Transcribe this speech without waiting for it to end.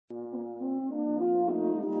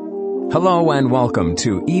Hello and welcome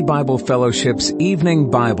to E-Bible Fellowship's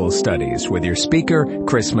Evening Bible Studies with your speaker,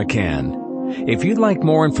 Chris McCann. If you'd like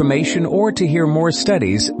more information or to hear more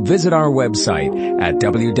studies, visit our website at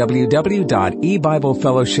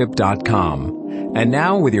www.ebiblefellowship.com. And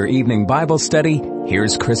now with your evening Bible study,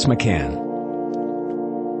 here's Chris McCann.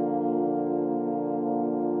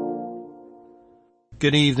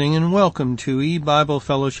 Good evening and welcome to E-Bible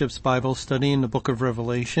Fellowship's Bible study in the book of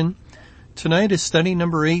Revelation. Tonight is study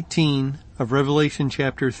number 18 of Revelation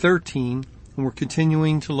chapter 13, and we're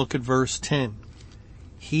continuing to look at verse 10.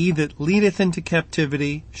 He that leadeth into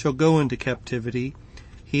captivity shall go into captivity.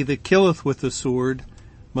 He that killeth with the sword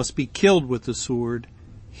must be killed with the sword.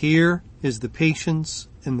 Here is the patience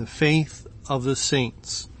and the faith of the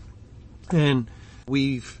saints. And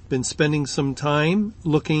we've been spending some time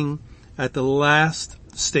looking at the last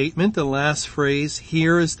statement, the last phrase,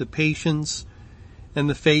 here is the patience and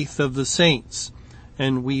the faith of the saints.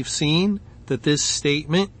 And we've seen that this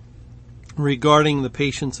statement regarding the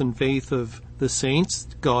patience and faith of the saints,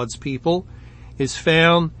 God's people, is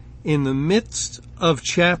found in the midst of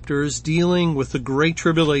chapters dealing with the Great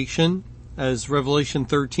Tribulation, as Revelation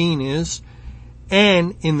 13 is,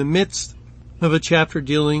 and in the midst of a chapter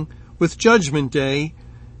dealing with Judgment Day,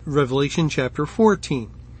 Revelation chapter 14.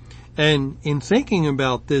 And in thinking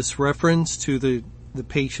about this reference to the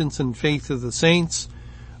patience and faith of the saints,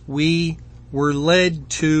 we were led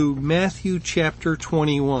to Matthew chapter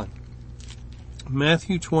 21.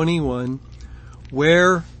 Matthew 21,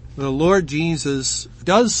 where the Lord Jesus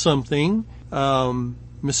does something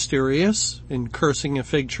mysterious in cursing a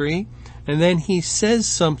fig tree, and then he says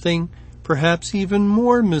something perhaps even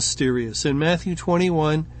more mysterious. In Matthew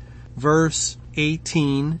 21, verse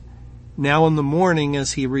 18, now in the morning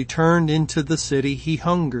as he returned into the city, he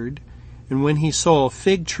hungered. And when he saw a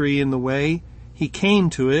fig tree in the way, he came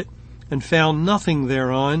to it, and found nothing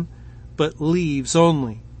thereon, but leaves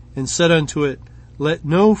only, and said unto it, let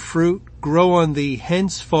no fruit grow on thee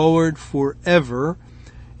henceforward forever.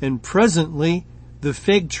 And presently the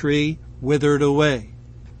fig tree withered away.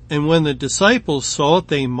 And when the disciples saw it,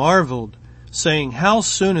 they marveled, saying, how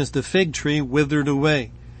soon is the fig tree withered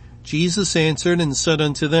away? Jesus answered and said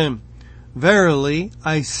unto them, verily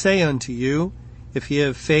I say unto you, if ye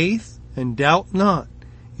have faith, and doubt not,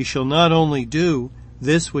 ye shall not only do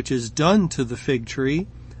this which is done to the fig tree,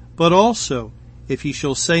 but also, if ye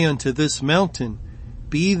shall say unto this mountain,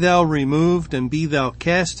 be thou removed and be thou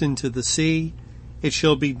cast into the sea, it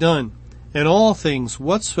shall be done. And all things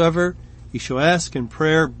whatsoever ye shall ask in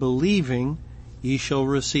prayer, believing, ye shall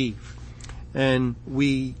receive. And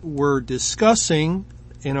we were discussing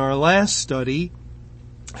in our last study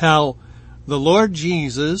how the Lord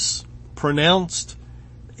Jesus pronounced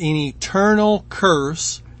an eternal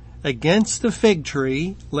curse against the fig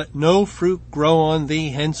tree, let no fruit grow on thee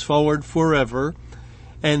henceforward forever.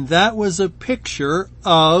 And that was a picture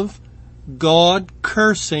of God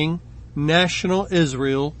cursing national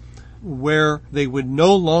Israel, where they would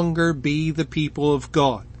no longer be the people of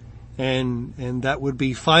God. And that would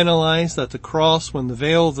be finalized at the cross when the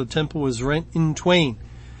veil of the temple was rent in twain.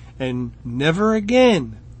 And never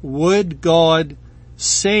again would God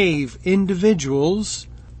save individuals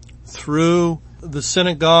through the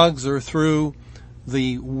synagogues or through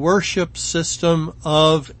the worship system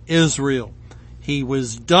of Israel. He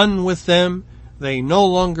was done with them. They no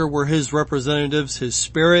longer were his representatives. His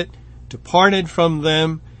spirit departed from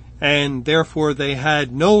them, and therefore they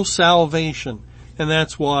had no salvation. And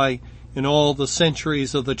that's why in all the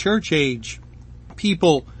centuries of the church age,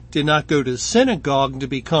 people did not go to synagogue to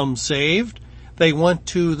become saved. They went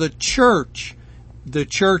to the church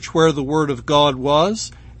where the Word of God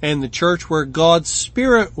was, and the church where God's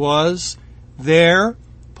Spirit was. There,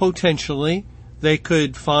 potentially, they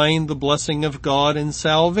could find the blessing of God and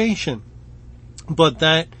salvation. But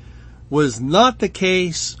that was not the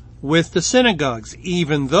case with the synagogues,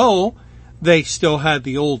 even though they still had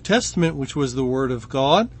the Old Testament, which was the Word of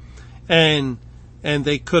God, and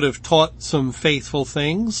they could have taught some faithful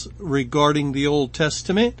things regarding the Old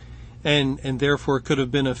Testament, and therefore could have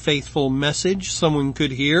been a faithful message someone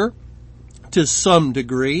could hear to some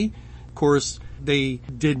degree. Of course, they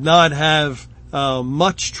did not have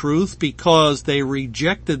much truth because they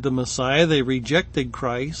rejected the Messiah, they rejected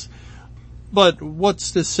Christ. But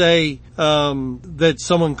what's to say that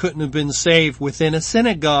someone couldn't have been saved within a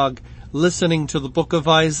synagogue listening to the book of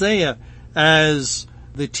Isaiah as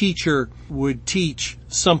the teacher would teach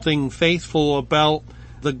something faithful about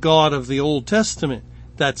the God of the Old Testament?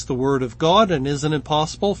 That's the Word of God, and isn't it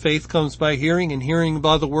possible? Faith comes by hearing, and hearing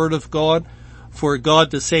by the Word of God. For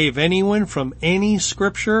God to save anyone from any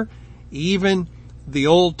scripture, even the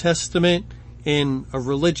Old Testament, in a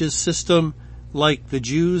religious system like the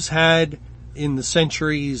Jews had in the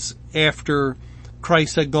centuries after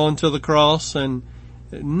Christ had gone to the cross. And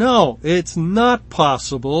no, it's not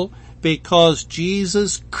possible, because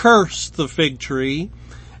Jesus cursed the fig tree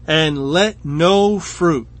and let no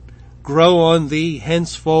fruit grow on thee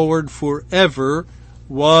henceforward forever,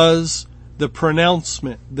 was the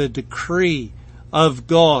pronouncement, the decree of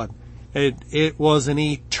God. It was an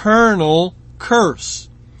eternal curse.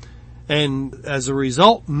 And as a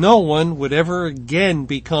result, no one would ever again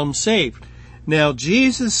become saved. Now,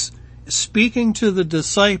 Jesus, speaking to the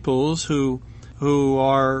disciples who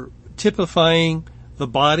are typifying the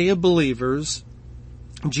body of believers,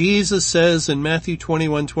 Jesus says in Matthew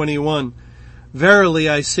 21:21, "Verily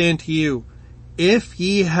I say unto you, if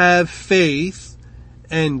ye have faith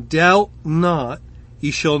and doubt not,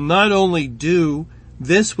 ye shall not only do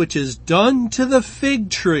this which is done to the fig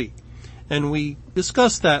tree." And we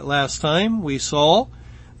discussed that last time. We saw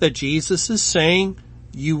that Jesus is saying,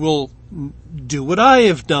 you will do what I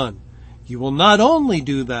have done. You will not only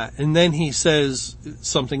do that. And then he says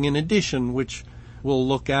something in addition, which we'll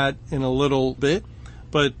look at in a little bit.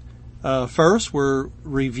 But first, we're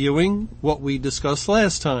reviewing what we discussed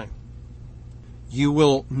last time. You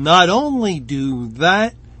will not only do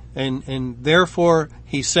that, and therefore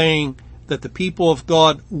he's saying that the people of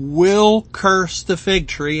God will curse the fig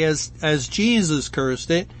tree as Jesus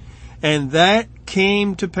cursed it. And that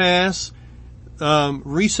came to pass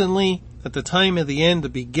recently at the time of the end, the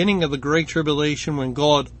beginning of the Great Tribulation, when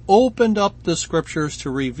God opened up the scriptures to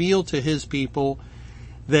reveal to his people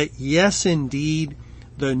that yes, indeed,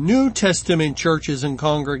 the New Testament churches and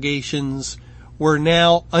congregations were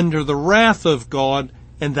now under the wrath of God,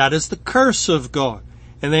 and that is the curse of God.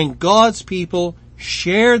 And then God's people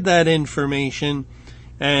shared that information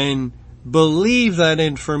and believed that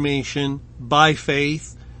information by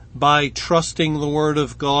faith, by trusting the Word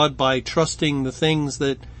of God, by trusting the things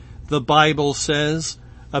that the Bible says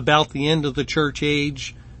about the end of the church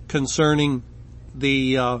age concerning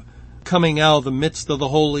the coming out of the midst of the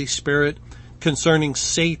Holy Spirit, concerning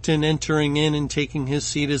Satan entering in and taking his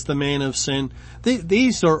seat as the man of sin.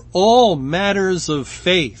 These are all matters of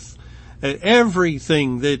faith.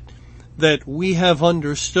 Everything that we have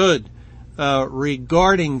understood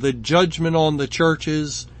regarding the judgment on the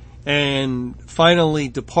churches and finally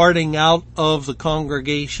departing out of the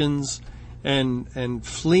congregations and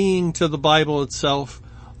fleeing to the Bible itself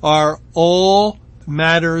are all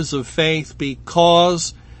matters of faith,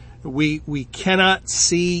 because we cannot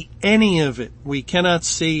see any of it. We cannot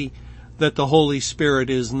see that the Holy Spirit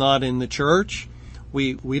is not in the church.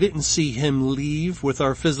 We didn't see him leave with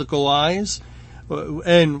our physical eyes.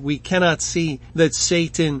 And we cannot see that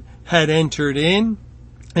Satan had entered in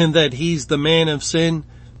and that he's the man of sin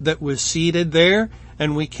that was seated there.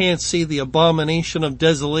 And we can't see the abomination of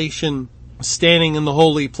desolation standing in the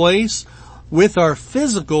holy place with our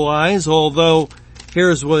physical eyes, although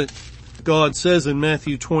here's what God says in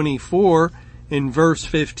Matthew 24 in verse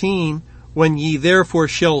 15, "When ye therefore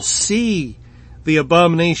shall see the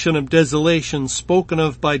abomination of desolation spoken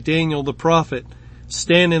of by Daniel the prophet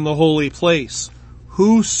stand in the holy place,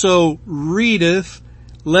 whoso readeth,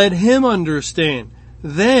 let him understand.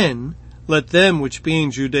 Then let them which be in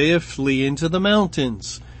Judea flee into the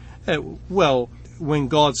mountains." Well, when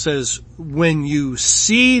God says, when you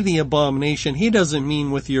see the abomination, he doesn't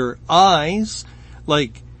mean with your eyes,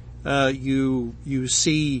 like you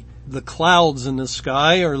see the clouds in the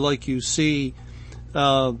sky, or like you see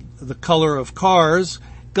the color of cars.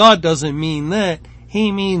 God doesn't mean that.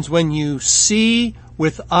 He means when you see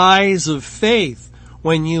with eyes of faith,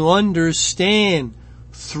 when you understand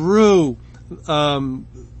through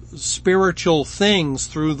spiritual things,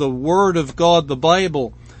 through the Word of God, the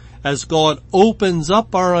Bible, as God opens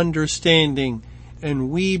up our understanding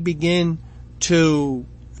and we begin to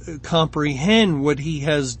comprehend what he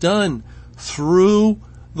has done through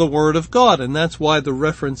the Word of God. And that's why the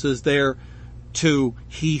reference is there to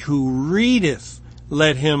he who readeth,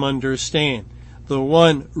 let him understand. The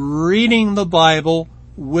one reading the Bible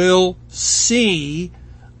will see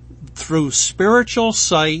through spiritual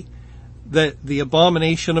sight that the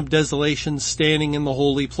abomination of desolation standing in the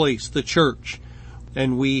holy place, the church.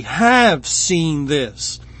 And we have seen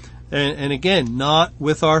this. And again, not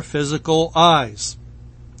with our physical eyes.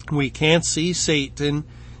 We can't see Satan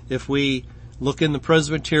if we look in the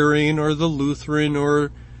Presbyterian or the Lutheran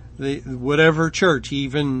or the whatever church,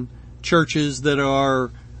 even churches that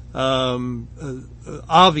are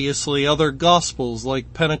obviously other gospels,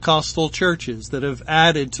 like Pentecostal churches that have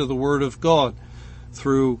added to the Word of God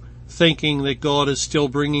through thinking that God is still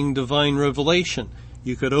bringing divine revelation.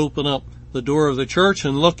 You could open up the door of the church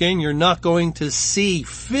and look in, you're not going to see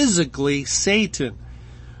physically Satan.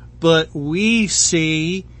 But we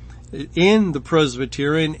see in the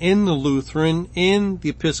Presbyterian, in the Lutheran, in the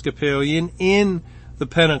Episcopalian, in the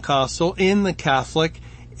Pentecostal, in the Catholic,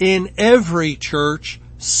 in every church,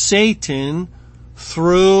 Satan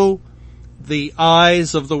through the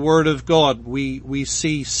eyes of the Word of God. We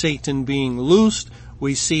see Satan being loosed.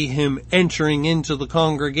 We see him entering into the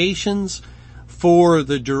congregations for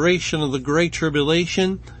the duration of the Great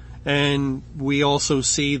Tribulation. And we also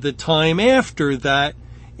see the time after that,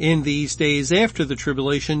 in these days after the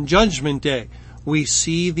tribulation, Judgment Day. We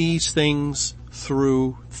see these things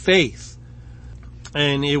through faith.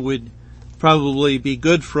 And it would probably be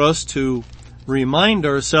good for us to remind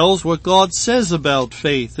ourselves what God says about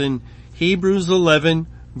faith in Hebrews 11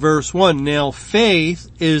 verse 1. Now faith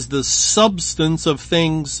is the substance of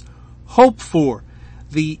things hoped for,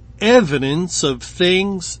 the evidence of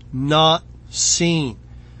things not seen.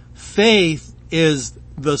 Faith is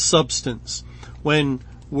the substance. When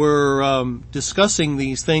we're discussing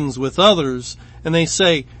these things with others and they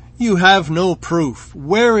say, you have no proof.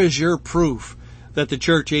 Where is your proof that the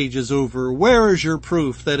church age is over? Where is your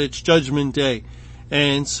proof that it's Judgment Day?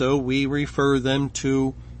 And so we refer them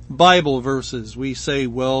to Bible verses. We say,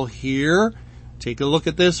 well, here, take a look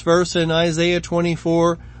at this verse in Isaiah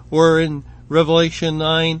 24, or in Revelation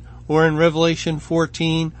 9, or in Revelation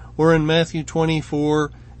 14, or in Matthew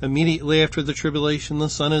 24, immediately after the tribulation, the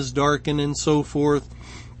sun is darkened and so forth.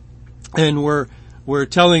 And we're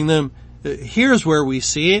telling them, here's where we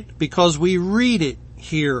see it, because we read it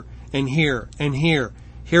here and here and here.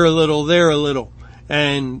 Here a little, there a little.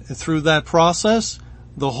 And through that process,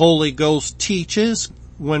 the Holy Ghost teaches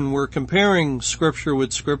when we're comparing Scripture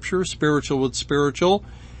with Scripture, spiritual with spiritual,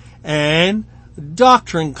 and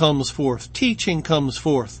doctrine comes forth, teaching comes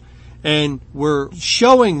forth. And we're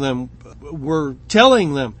showing them, we're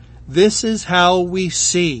telling them, this is how we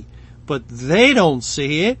see. But they don't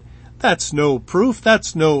see it. That's no proof.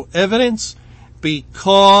 That's no evidence,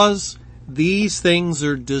 because these things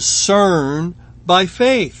are discerned by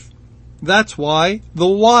faith. That's why the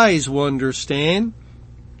wise will understand.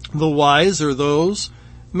 The wise are those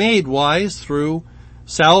made wise through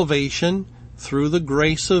salvation, through the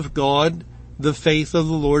grace of God, the faith of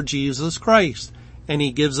the Lord Jesus Christ. And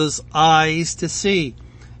He gives us eyes to see.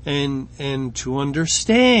 And to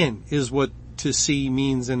understand is what to see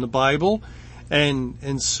means in the Bible.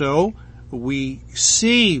 And so we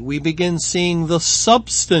begin seeing the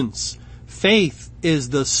substance. Faith is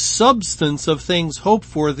the substance of things hoped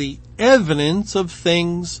for, the evidence of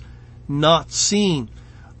things not seen.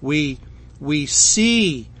 We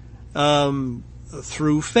see,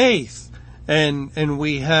 through faith, and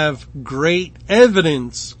we have great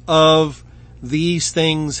evidence of these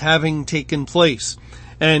things having taken place.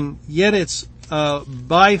 And yet it's,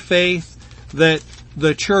 by faith that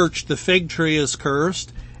the church, the fig tree, is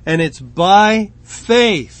cursed, and it's by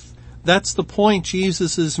faith. That's the point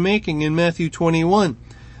Jesus is making in Matthew 21,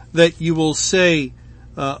 that you will say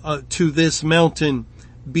to this mountain,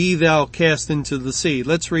 be thou cast into the sea.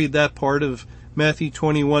 Let's read that part of Matthew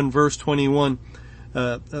 21 verse 21.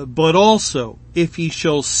 But also, if ye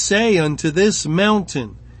shall say unto this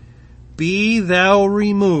mountain, be thou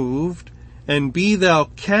removed, and be thou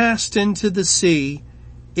cast into the sea,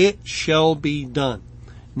 it shall be done.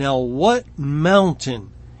 Now, what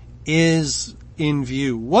mountain is in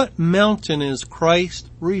view? What mountain is Christ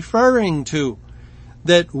referring to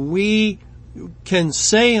that we can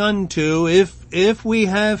say unto, if we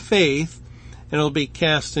have faith, and it'll be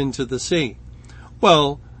cast into the sea?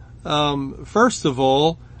 Well, first of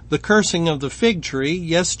all, the cursing of the fig tree.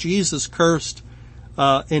 Yes, Jesus cursed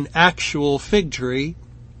an actual fig tree,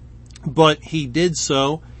 but He did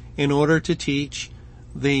so in order to teach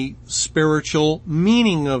the spiritual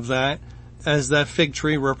meaning of that, as that fig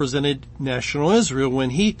tree represented national Israel when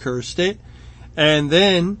He cursed it. And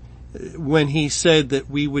then when He said that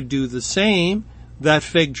we would do the same, that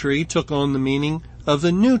fig tree took on the meaning of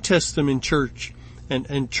the New Testament church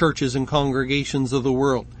and churches and congregations of the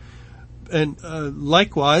world. And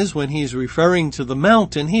likewise, when He's referring to the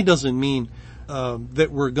mountain, He doesn't mean that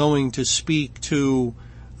we're going to speak to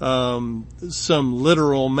some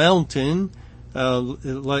literal mountain.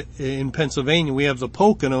 Like in Pennsylvania, we have the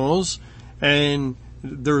Poconos, and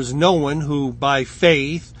there's no one who by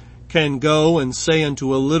faith can go and say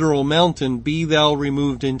unto a literal mountain, be thou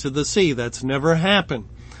removed into the sea. That's never happened.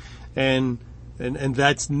 And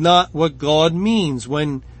that's not what God means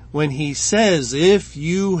when He says, if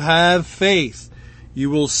you have faith, you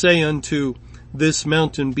will say unto this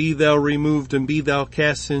mountain, be thou removed and be thou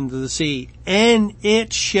cast into the sea, and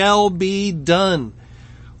it shall be done.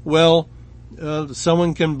 Well,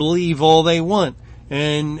 someone can believe all they want,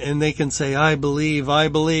 and they can say, I believe,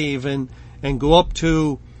 and go up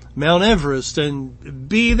to Mount Everest and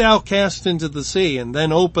be thou cast into the sea, and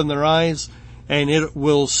then open their eyes and it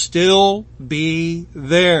will still be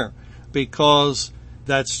there, because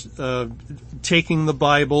that's taking the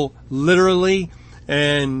Bible literally,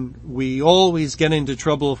 and we always get into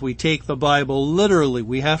trouble if we take the Bible literally.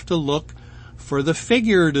 We have to look for the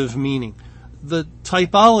figurative meaning, the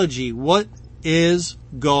typology. What is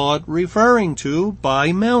God referring to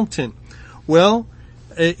by mountain? Well,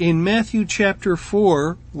 in Matthew chapter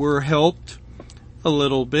 4, we're helped a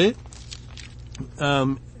little bit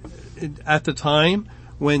at the time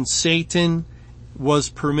when Satan was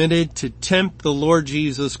permitted to tempt the Lord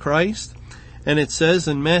Jesus Christ. And it says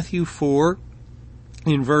in Matthew 4,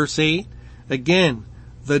 in verse 8, again,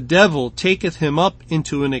 the devil taketh him up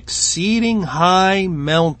into an exceeding high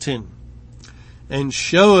mountain, and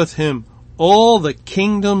showeth him all the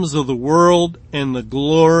kingdoms of the world and the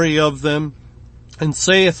glory of them, and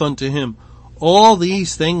saith unto him, all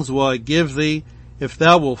these things will I give thee, if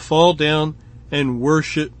thou wilt fall down and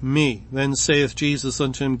worship me. Then saith Jesus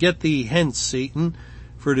unto him, get thee hence, Satan,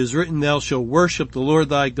 for it is written, thou shalt worship the Lord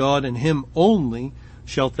thy God, and him only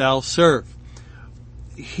shalt thou serve.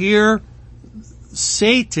 Here,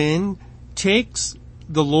 Satan takes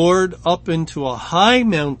the Lord up into a high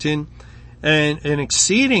mountain, and an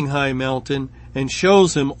exceeding high mountain, and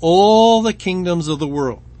shows him all the kingdoms of the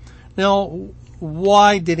world. Now,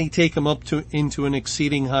 why did he take him up into an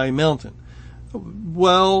exceeding high mountain?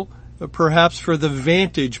 Well, perhaps for the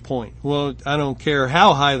vantage point. Well, I don't care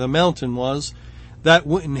how high the mountain was. That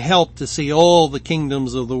wouldn't help to see all the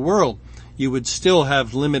kingdoms of the world. You would still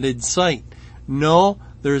have limited sight. No,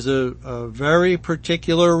 there's a very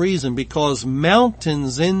particular reason, because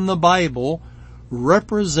mountains in the Bible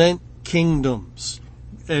represent kingdoms.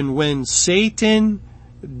 And when Satan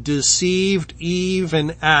deceived Eve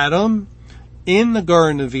and Adam in the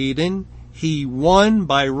Garden of Eden, he won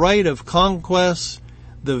by right of conquest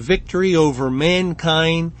the victory over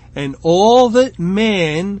mankind, and all that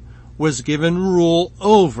man was given rule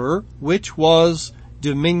over, which was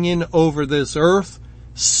dominion over this earth.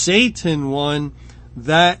 Satan won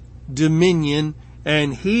that dominion,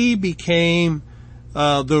 and he became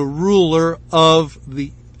the ruler of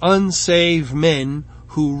the unsaved men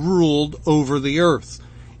who ruled over the earth.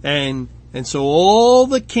 And so all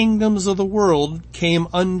the kingdoms of the world came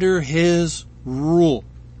under his rule,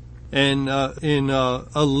 and in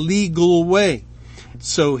a legal way.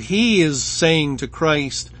 So he is saying to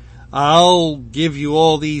Christ, I'll give you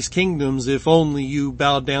all these kingdoms if only you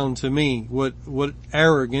bow down to me. What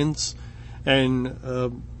arrogance. And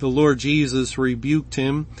the Lord Jesus rebuked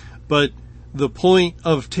him. But the point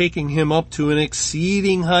of taking him up to an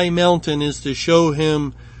exceeding high mountain is to show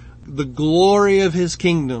him the glory of his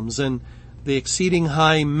kingdoms. And the exceeding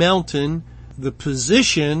high mountain, the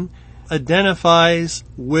position, identifies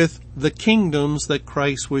with the kingdoms that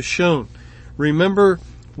Christ was shown. Remember,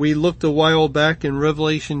 we looked a while back in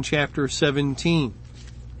Revelation chapter 17,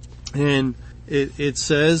 and it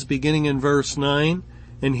says, beginning in verse 9,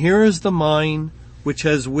 and here is the mind which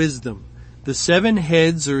has wisdom. The 7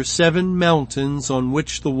 heads are 7 mountains on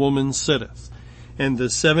which the woman sitteth. And the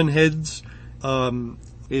 7 heads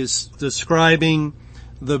is describing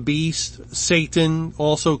the beast. Satan,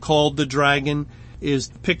 also called the dragon, is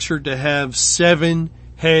pictured to have 7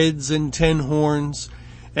 heads and 10 horns.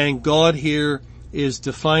 And God here is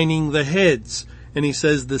defining the heads. And he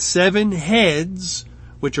says the 7 heads,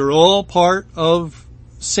 which are all part of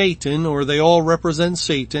Satan, or they all represent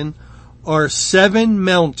Satan, are 7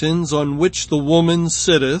 mountains on which the woman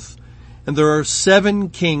sitteth. And there are 7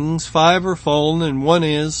 kings, 5 are fallen, and 1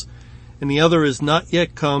 is, and the other is not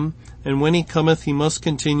yet come. And when he cometh, he must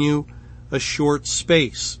continue a short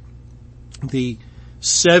space. The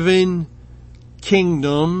 7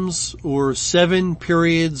 kingdoms, or 7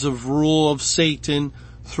 periods of rule of Satan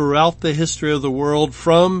throughout the history of the world,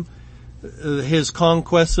 from his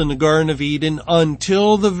conquest in the Garden of Eden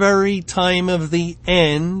until the very time of the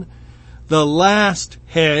end. The last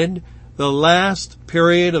head, the last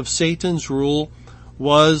period of Satan's rule,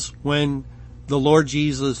 was when the Lord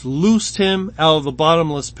Jesus loosed him out of the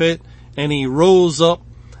bottomless pit, and he rose up,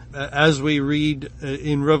 as we read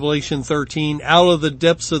in Revelation 13, out of the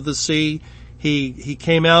depths of the sea. He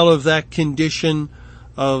came out of that condition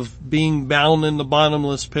of being bound in the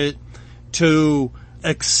bottomless pit to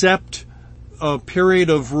accept a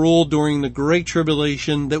period of rule during the Great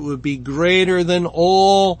Tribulation that would be greater than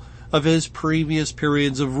all of his previous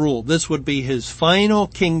periods of rule. This would be his final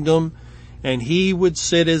kingdom, and he would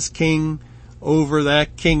sit as king over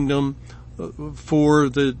that kingdom for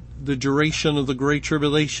the the duration of the Great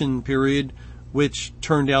Tribulation period, which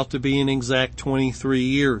turned out to be an exact 23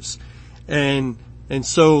 years. And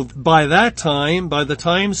so by the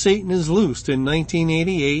time Satan is loosed in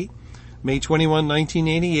 1988, May 21,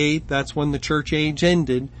 1988, that's when the church age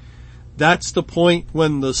ended. That's the point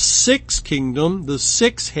when the sixth kingdom, the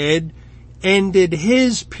sixth head, ended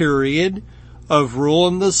his period of rule,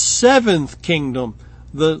 and the seventh kingdom,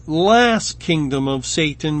 the last kingdom of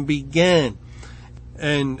Satan, began.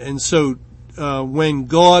 And so when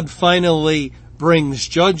God finally brings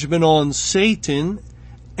judgment on Satan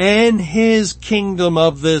and his kingdom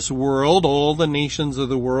of this world, all the nations of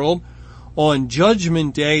the world, on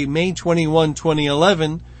Judgment Day, May 21,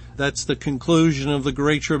 2011, that's the conclusion of the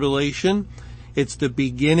Great Tribulation. It's the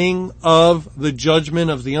beginning of the judgment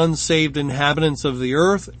of the unsaved inhabitants of the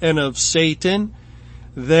earth and of Satan.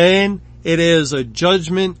 Then it is a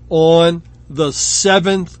judgment on the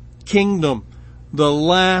seventh kingdom, the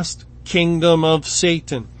last kingdom of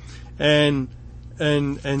Satan. And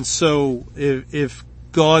so if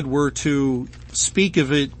God were to speak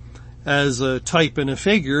of it as a type and a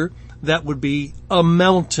figure, that would be a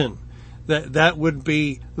mountain. That would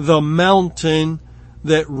be the mountain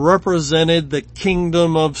that represented the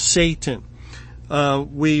kingdom of Satan.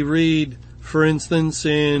 We read, for instance,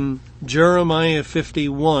 in Jeremiah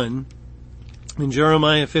 51. In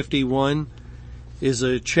Jeremiah 51 is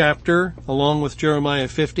a chapter, along with Jeremiah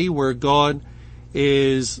 50, where God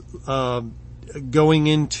is going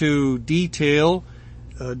into detail,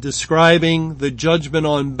 describing the judgment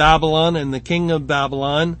on Babylon and the king of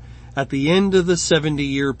Babylon at the end of the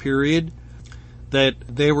 70-year period that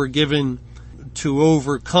they were given to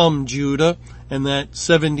overcome Judah, and that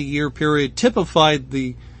 70-year period typified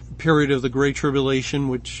the period of the Great Tribulation,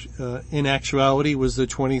 which in actuality was the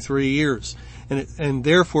 23 years. And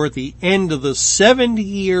therefore at the end of the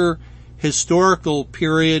 70-year historical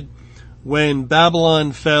period when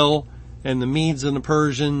Babylon fell and the Medes and the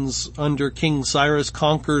Persians under King Cyrus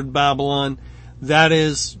conquered Babylon, that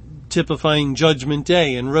is typifying Judgment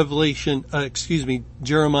Day. And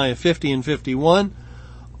Jeremiah 50 and 51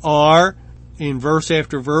 are, in verse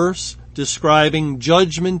after verse, describing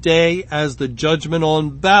Judgment Day as the judgment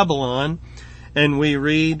on Babylon. And we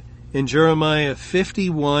read in Jeremiah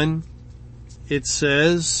 51, it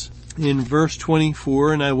says in verse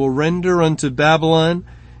 24, "And I will render unto Babylon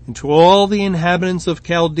and to all the inhabitants of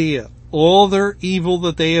Chaldea all their evil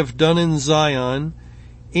that they have done in Zion,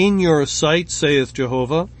 in your sight, saith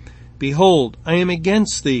Jehovah. Behold, I am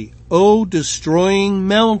against thee, O destroying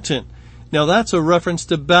mountain." Now that's a reference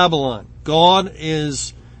to Babylon. God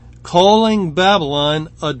is calling Babylon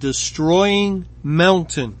a destroying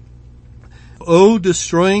mountain. "O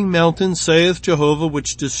destroying mountain, saith Jehovah,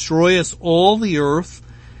 which destroyeth all the earth,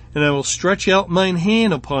 and I will stretch out mine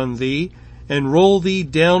hand upon thee, and roll thee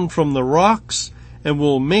down from the rocks, and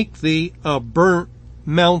will make thee a burnt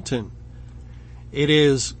mountain." It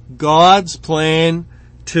is God's plan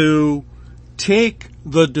to take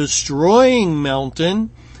the destroying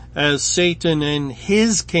mountain, as Satan and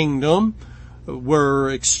his kingdom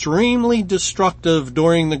were extremely destructive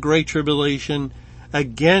during the Great Tribulation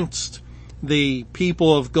against the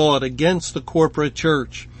people of God, against the corporate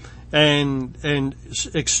church, and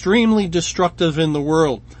extremely destructive in the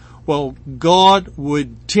world. Well, God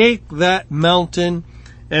would take that mountain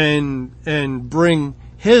and bring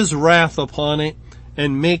his wrath upon it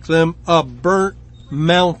and make them a burnt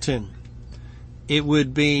mountain. It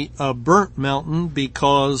would be a burnt mountain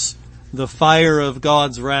because the fire of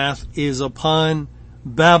God's wrath is upon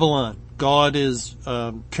Babylon. God is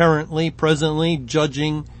presently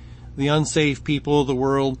judging the unsaved people of the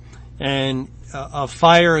world, and a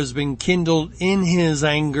fire has been kindled in his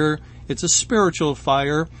anger. It's a spiritual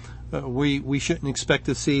fire. We shouldn't expect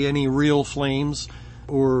to see any real flames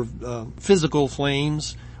or physical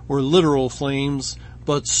flames or literal flames,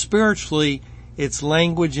 but spiritually it's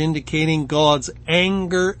language indicating God's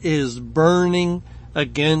anger is burning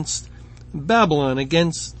against Babylon,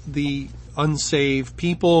 against the unsaved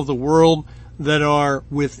people of the world that are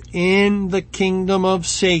within the kingdom of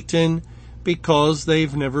Satan because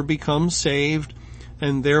they've never become saved,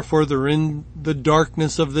 and therefore they're in the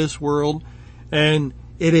darkness of this world. And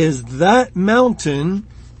it is that mountain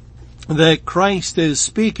that Christ is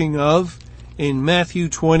speaking of in Matthew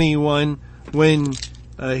 21 when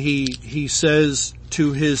he says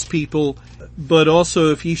to his people, "But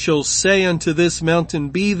also if ye shall say unto this mountain,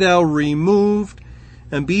 Be thou removed,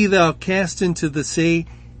 and be thou cast into the sea,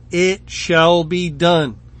 it shall be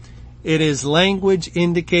done." It is language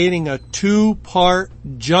indicating a two-part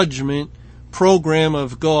judgment program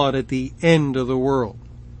of God at the end of the world.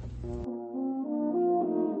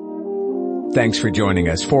 Thanks for joining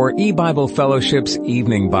us for E-Bible Fellowship's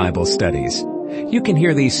Evening Bible Studies. You can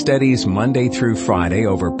hear these studies Monday through Friday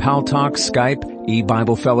over Paltalk, Skype,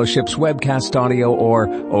 E-Bible Fellowship's webcast audio, or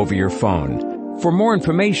over your phone. For more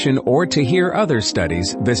information or to hear other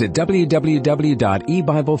studies, visit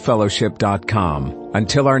www.ebiblefellowship.com.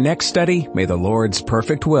 Until our next study, may the Lord's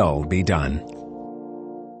perfect will be done.